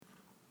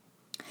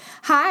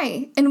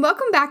Hi, and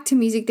welcome back to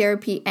Music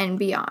Therapy and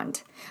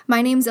Beyond.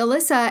 My name's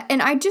Alyssa,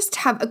 and I just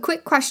have a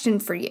quick question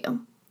for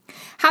you.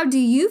 How do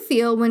you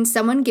feel when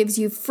someone gives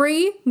you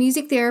free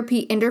music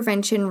therapy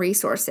intervention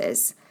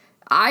resources?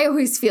 I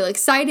always feel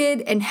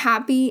excited and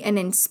happy and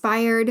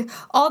inspired,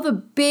 all the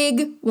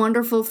big,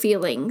 wonderful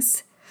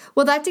feelings.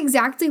 Well, that's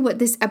exactly what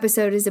this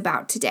episode is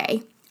about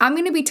today. I'm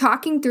going to be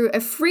talking through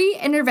a free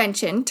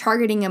intervention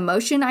targeting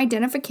emotion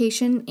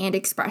identification and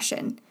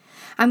expression.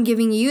 I'm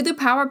giving you the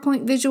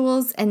PowerPoint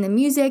visuals and the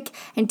music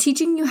and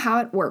teaching you how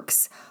it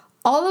works.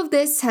 All of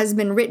this has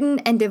been written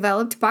and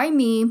developed by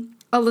me,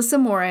 Alyssa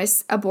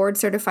Morris, a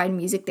board-certified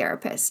music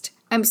therapist.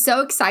 I'm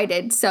so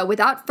excited, so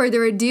without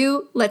further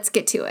ado, let's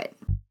get to it.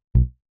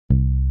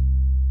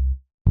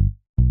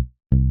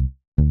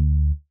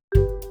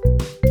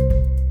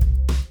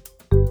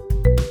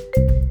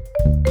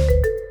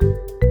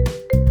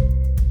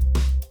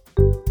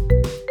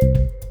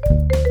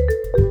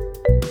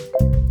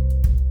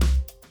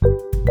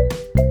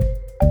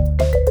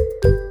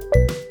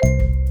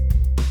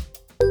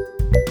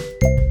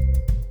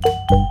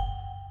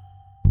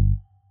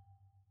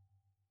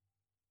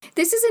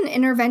 This is an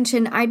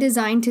intervention I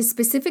designed to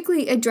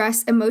specifically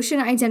address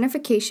emotion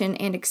identification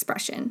and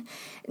expression.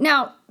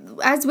 Now,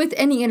 as with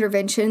any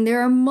intervention,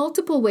 there are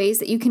multiple ways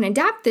that you can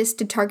adapt this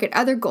to target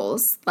other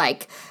goals,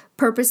 like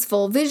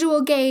purposeful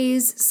visual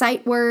gaze,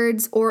 sight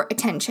words, or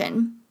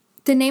attention.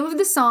 The name of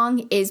the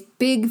song is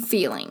Big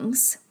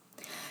Feelings.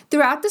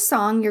 Throughout the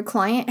song, your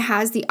client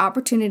has the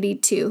opportunity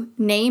to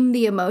name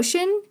the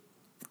emotion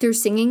through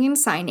singing and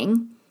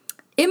signing,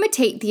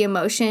 imitate the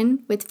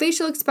emotion with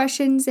facial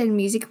expressions and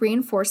music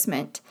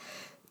reinforcement.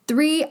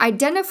 3,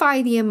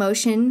 identify the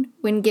emotion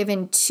when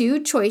given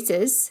 2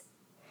 choices.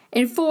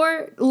 And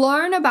 4,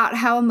 learn about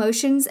how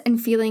emotions and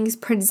feelings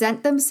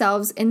present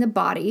themselves in the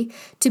body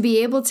to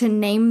be able to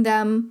name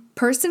them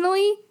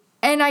personally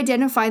and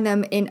identify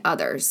them in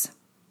others.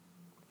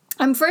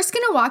 I'm first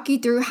going to walk you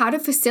through how to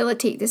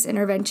facilitate this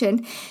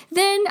intervention,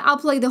 then I'll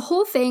play the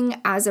whole thing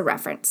as a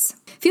reference.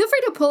 Feel free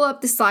to pull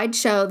up the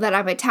slideshow that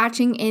I'm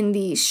attaching in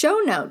the show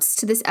notes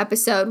to this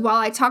episode while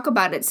I talk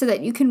about it so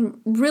that you can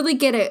really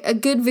get a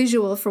good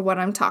visual for what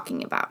I'm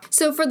talking about.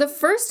 So for the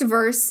first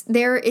verse,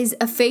 there is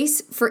a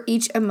face for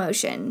each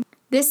emotion.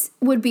 This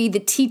would be the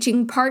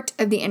teaching part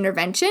of the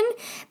intervention.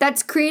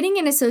 That's creating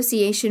an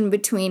association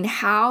between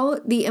how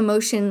the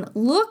emotion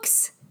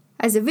looks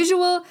as a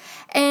visual,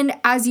 and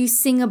as you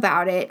sing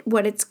about it,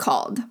 what it's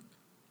called.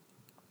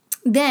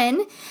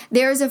 Then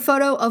there's a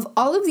photo of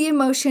all of the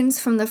emotions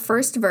from the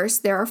first verse,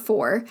 there are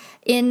 4,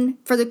 in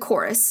for the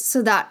chorus,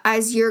 so that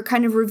as you're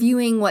kind of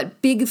reviewing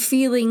what big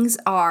feelings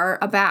are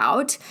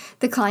about,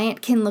 the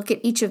client can look at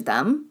each of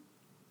them.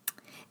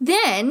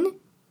 Then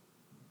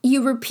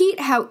you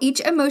repeat how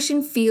each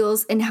emotion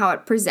feels and how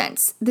it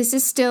presents. This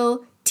is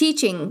still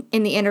teaching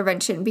in the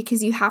intervention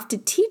because you have to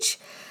teach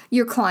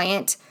your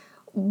client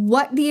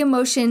what the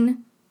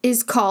emotion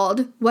is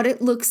called, what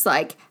it looks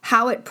like,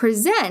 how it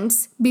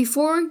presents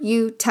before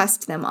you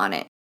test them on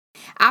it.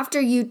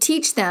 After you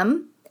teach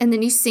them, and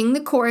then you sing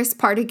the chorus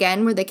part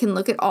again where they can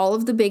look at all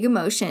of the big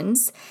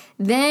emotions,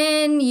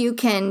 then you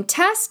can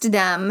test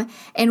them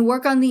and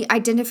work on the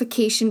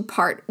identification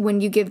part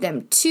when you give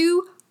them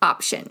 2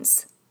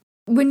 options.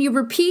 When you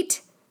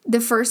repeat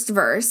the first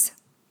verse,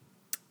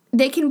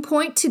 they can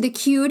point to the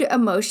cued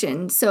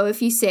emotion. So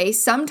if you say,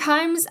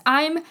 sometimes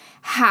I'm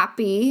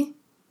happy,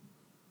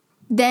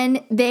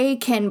 then they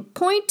can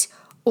point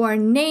or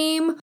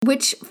name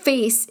which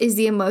face is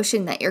the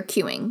emotion that you're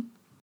cueing.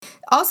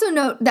 Also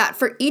note that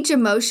for each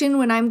emotion,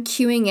 when I'm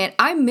cueing it,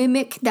 I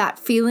mimic that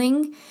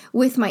feeling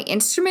with my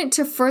instrument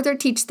to further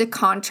teach the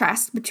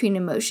contrast between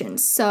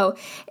emotions. So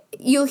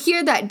you'll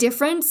hear that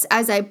difference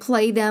as I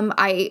play them.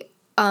 I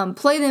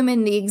play them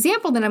in the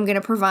example that I'm going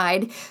to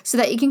provide so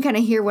that you can kind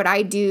of hear what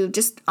I do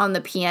just on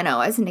the piano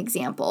as an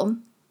example.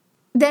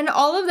 Then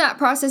all of that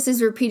process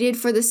is repeated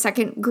for the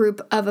second group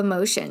of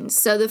emotions.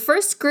 So the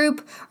first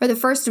group, or the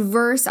first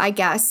verse, I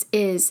guess,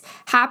 is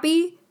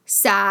happy,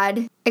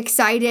 sad,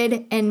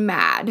 excited, and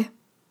mad.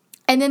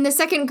 And then the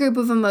second group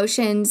of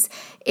emotions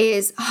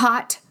is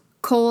hot,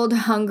 cold,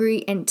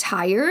 hungry, and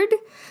tired.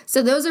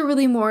 So those are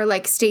really more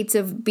like states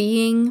of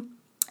being.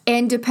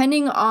 And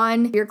depending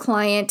on your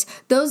client,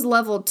 those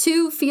level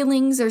 2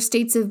 feelings or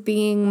states of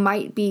being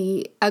might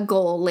be a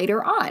goal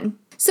later on.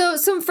 So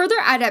some further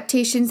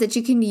adaptations that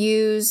you can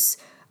use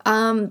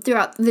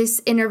throughout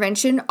this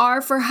intervention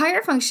are for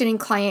higher functioning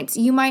clients.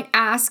 You might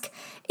ask,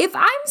 if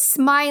I'm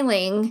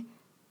smiling,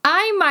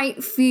 I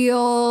might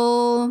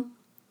feel,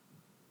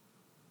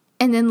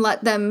 and then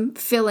let them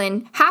fill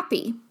in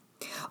happy.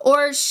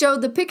 Or show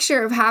the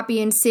picture of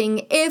happy and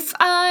sing, if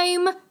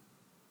I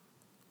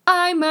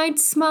might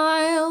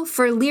smile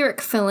for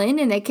lyric fill-in,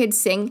 and they could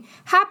sing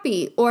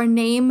happy or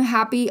name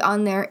happy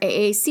on their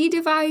AAC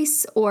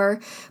device or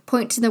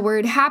point to the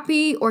word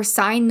happy or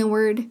sign the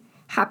word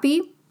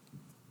happy.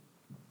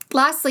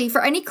 Lastly,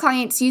 for any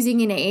clients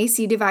using an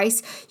AAC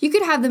device, you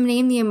could have them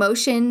name the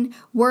emotion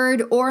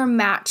word or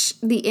match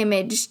the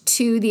image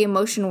to the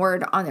emotion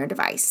word on their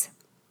device.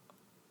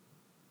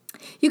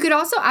 You could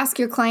also ask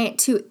your client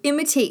to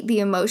imitate the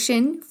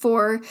emotion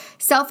for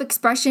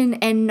self-expression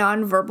and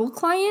nonverbal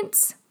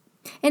clients.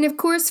 And of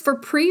course, for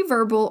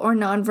pre-verbal or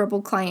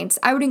nonverbal clients,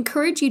 I would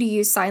encourage you to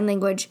use sign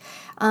language.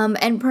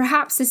 And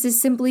perhaps this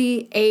is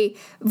simply a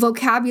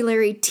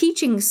vocabulary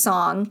teaching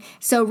song.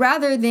 So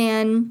rather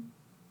than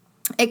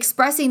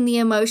expressing the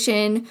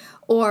emotion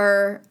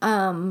or,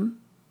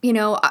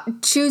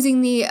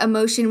 choosing the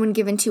emotion when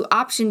given two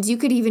options, you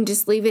could even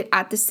just leave it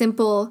at the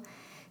simple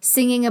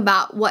singing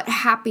about what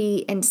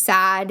happy and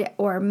sad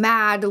or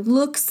mad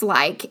looks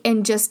like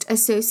and just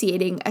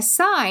associating a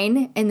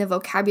sign in the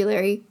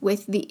vocabulary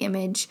with the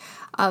image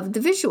of the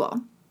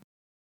visual.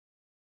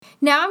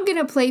 Now I'm going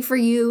to play for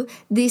you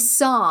this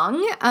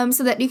song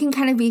so that you can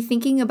kind of be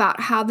thinking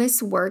about how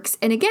this works.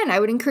 And again, I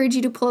would encourage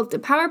you to pull up the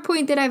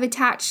PowerPoint that I've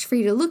attached for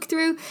you to look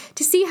through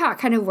to see how it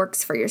kind of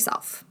works for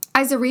yourself.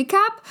 As a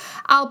recap,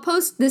 I'll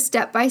post the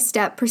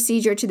step-by-step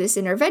procedure to this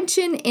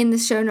intervention in the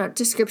show note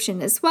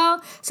description as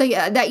well, so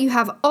that you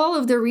have all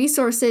of the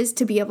resources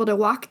to be able to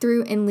walk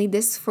through and lead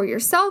this for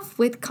yourself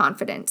with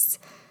confidence.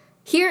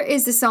 Here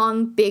is the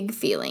song Big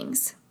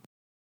Feelings.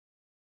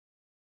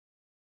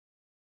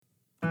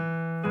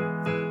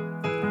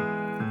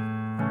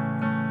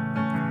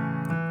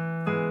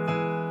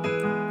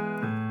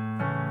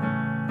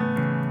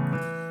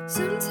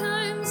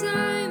 Sometimes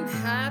I'm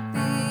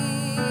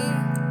happy,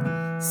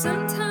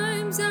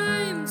 sometimes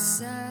I'm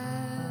sad,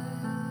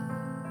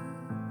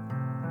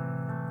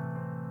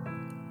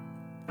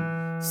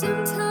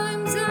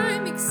 sometimes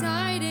I'm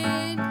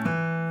excited,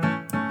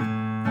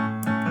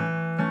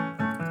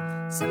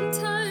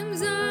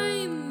 sometimes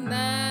I'm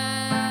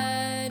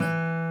mad.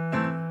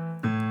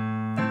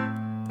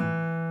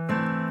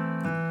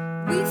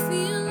 We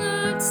feel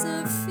lots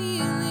of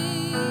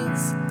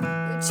feelings,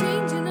 they're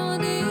changing all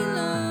day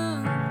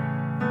long.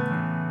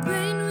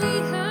 When we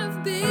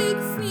have big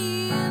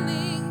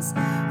feelings,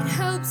 it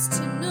helps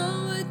to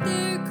know what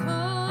they're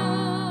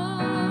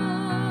called.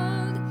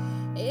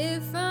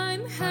 If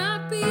I'm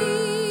happy,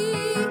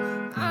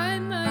 I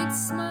might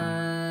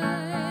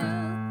smile.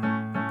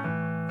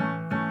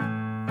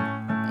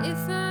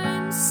 If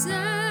I'm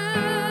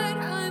sad,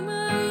 I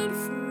might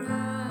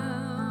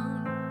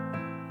frown.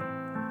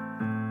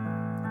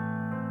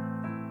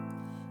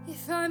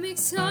 If I'm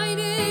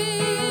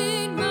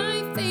excited,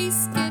 my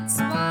face gets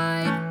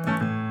wide.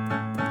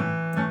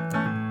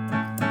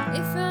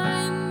 If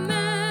I'm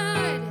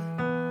mad,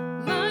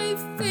 my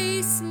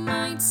face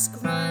might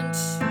scrunch.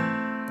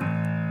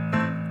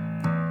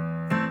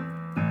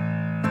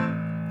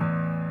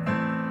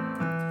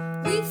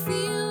 We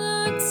feel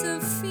lots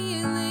of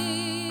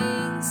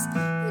feelings,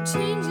 they're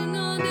changing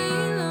all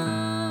day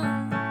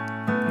long.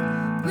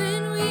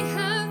 When we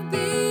have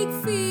big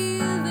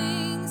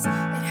feelings,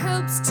 it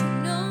helps to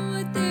know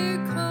what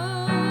they're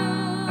called.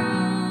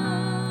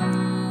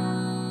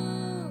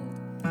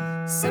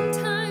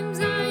 Sometimes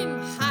I'm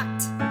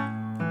hot,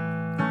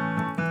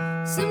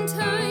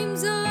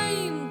 sometimes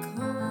I'm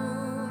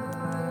cold,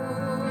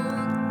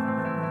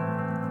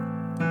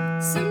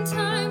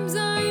 sometimes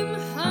I'm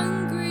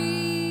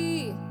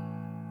hungry,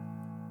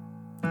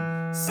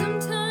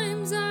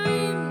 sometimes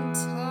I'm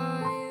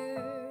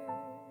tired.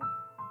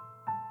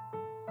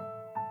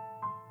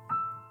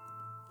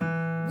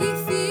 We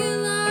feel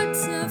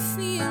lots of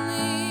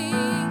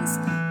feelings,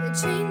 they're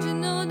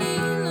changing all day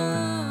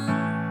long.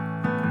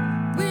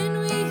 When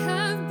we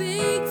have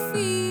big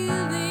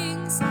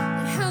feelings,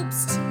 it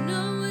helps to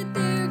know what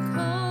they're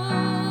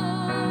called.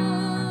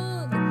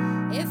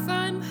 If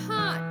I'm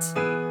hot,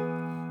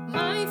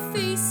 my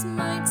face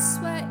might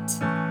sweat.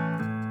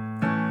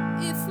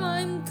 If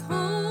I'm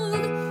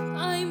cold,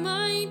 I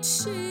might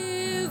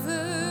shiver.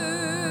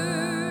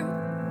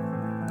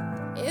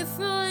 If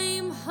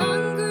I'm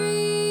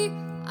hungry,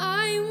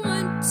 I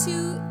want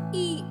to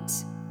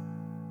eat.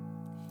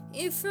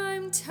 If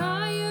I'm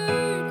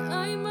tired,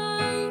 I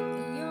might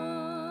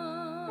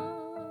yawn.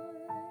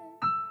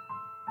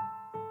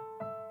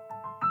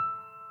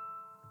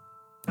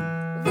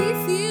 We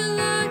feel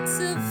lots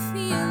of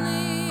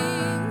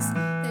feelings,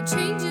 they're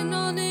changing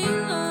all day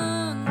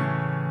long.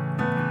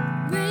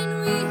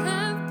 When we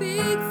have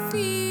big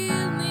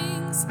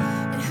feelings,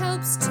 it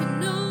helps to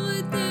know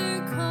what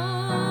they're called.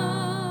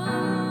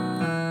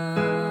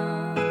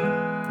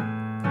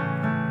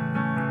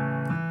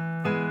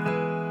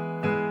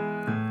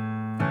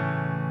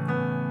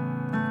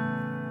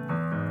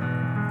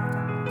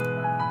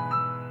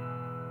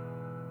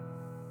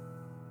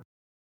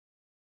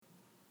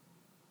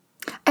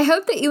 I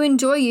hope that you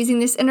enjoy using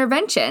this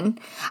intervention.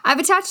 I've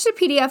attached a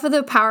PDF of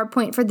the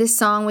PowerPoint for this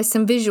song with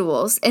some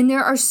visuals, and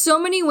there are so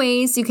many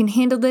ways you can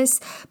handle this,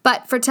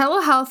 but for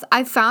telehealth,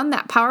 I've found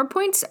that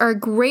PowerPoints are a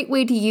great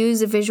way to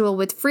use a visual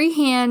with free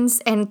hands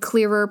and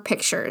clearer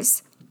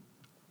pictures.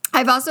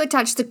 I've also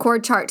attached the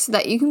chord chart so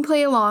that you can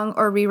play along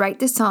or rewrite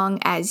the song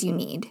as you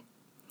need.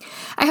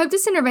 I hope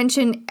this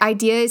intervention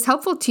idea is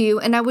helpful to you,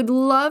 and I would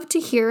love to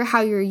hear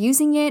how you're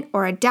using it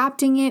or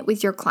adapting it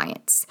with your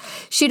clients.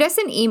 Shoot us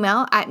an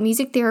email at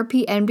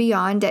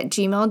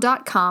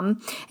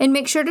musictherapyandbeyond@gmail.com, and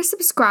make sure to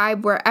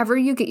subscribe wherever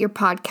you get your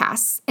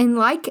podcasts, and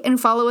like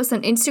and follow us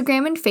on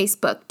Instagram and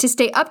Facebook to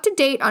stay up to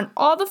date on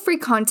all the free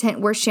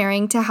content we're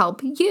sharing to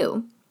help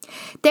you.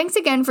 Thanks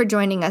again for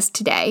joining us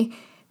today.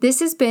 This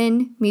has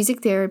been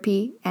Music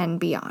Therapy and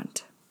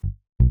Beyond.